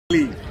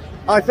believe?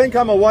 I think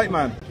I'm a white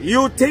man.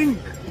 You think?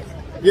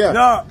 Yeah.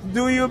 No,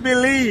 do you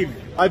believe?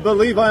 I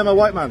believe I am a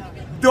white man.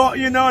 Don't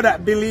you know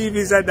that belief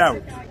is a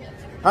doubt?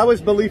 How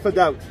is belief a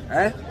doubt?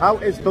 Eh? How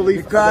is belief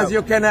a doubt? Because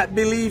you cannot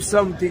believe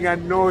something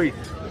and know it.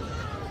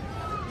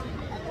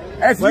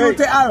 If you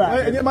take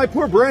alright. Wait, my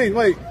poor brain,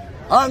 wait.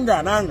 Hang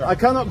on. I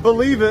cannot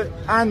believe it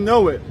and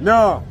know it.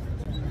 No.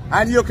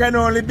 And you can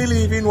only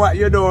believe in what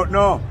you don't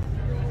know.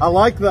 I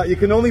like that. You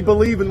can only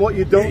believe in what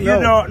you don't know.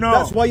 You don't know.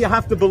 That's why you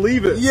have to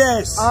believe it.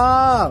 Yes.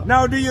 Ah.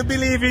 Now do you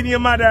believe in your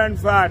mother and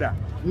father?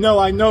 No,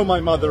 I know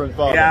my mother and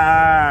father.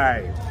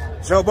 Right.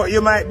 So, but you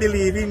might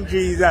believe in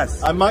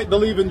Jesus. I might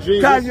believe in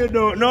Jesus. Because you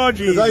don't know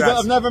Jesus.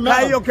 I've never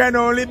met him. You can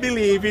only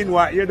believe in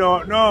what you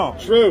don't know.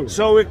 True.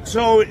 So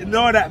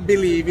know that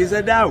belief is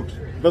a doubt.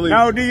 Believe.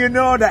 Now, do you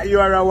know that you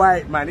are a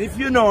white man? If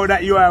you know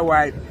that you are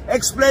white,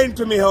 explain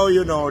to me how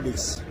you know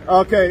this.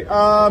 Okay.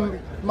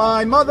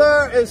 My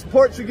mother is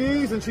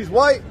Portuguese and she's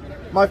white.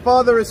 My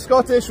father is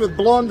Scottish with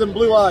blonde and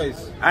blue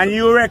eyes. And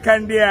you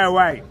reckon they are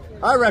white?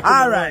 I reckon.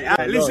 All right.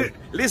 Yeah,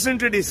 listen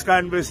to this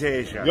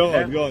conversation. Go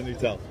on, you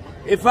tell.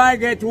 If I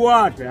get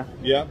water,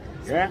 yeah,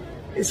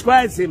 it's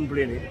quite simple,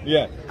 innit?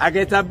 Yeah. I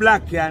get a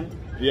black can,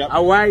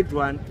 a white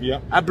one,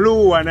 yeah, a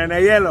blue one, and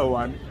a yellow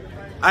one,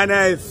 and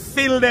I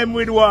fill them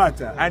with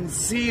water and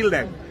seal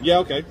them. Yeah,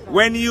 okay.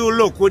 When you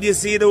look, would you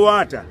see the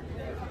water?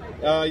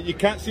 You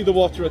can't see the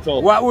water at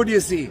all. What would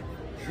you see?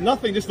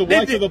 Nothing, just the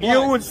white or the black.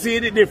 You would see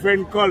the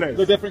different colors.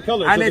 The different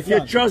colors. And if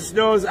you trust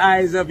those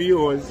eyes of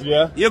yours,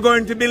 you're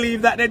going to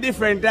believe that they're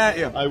different, aren't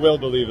you? I will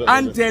believe it.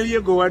 Until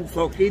you go and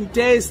fucking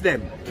taste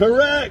them.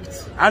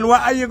 Correct. And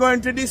what are you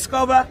going to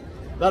discover?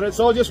 That it's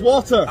all just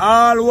water.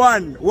 All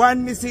one.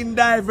 Oneness in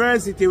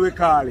diversity, we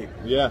call it.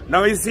 Yeah.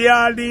 Now you see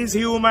all these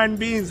human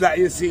beings that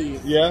you see.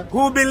 Yeah.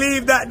 Who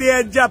believe that they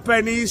are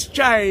Japanese,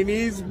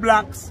 Chinese,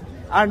 blacks,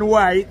 and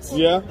whites.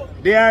 Yeah.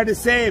 They are the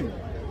same.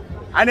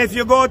 And if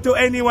you go to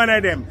any one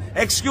of them,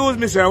 excuse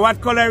me, sir, what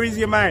color is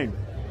your mind?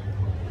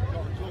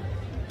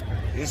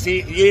 You see,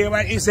 you hear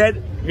what he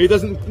said? He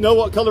doesn't know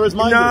what color his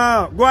mind is.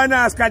 No, go and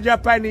ask a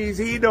Japanese,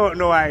 he don't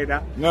know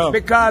either. No.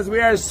 Because we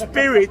are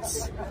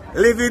spirits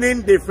living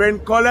in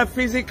different color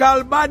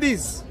physical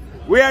bodies.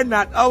 We are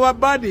not our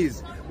bodies.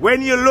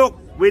 When you look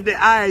with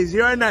the eyes,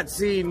 you're not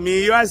seeing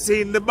me, you are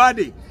seeing the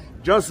body.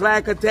 Just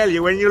like I tell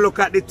you, when you look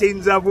at the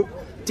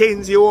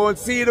tins, you won't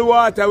see the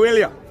water, will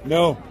you?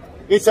 No.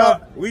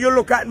 Will you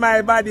look at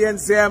my body and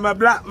say I'm a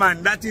black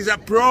man? That is a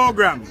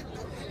program.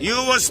 You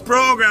was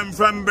programmed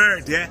from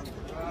birth,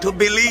 to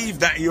believe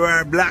that you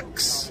are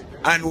blacks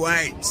and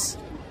whites.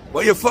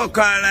 But you fuck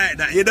all like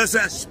that. You're just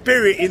a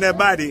spirit in a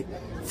body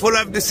full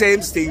of the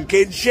same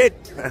stinking shit.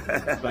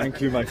 Thank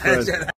you, my friend.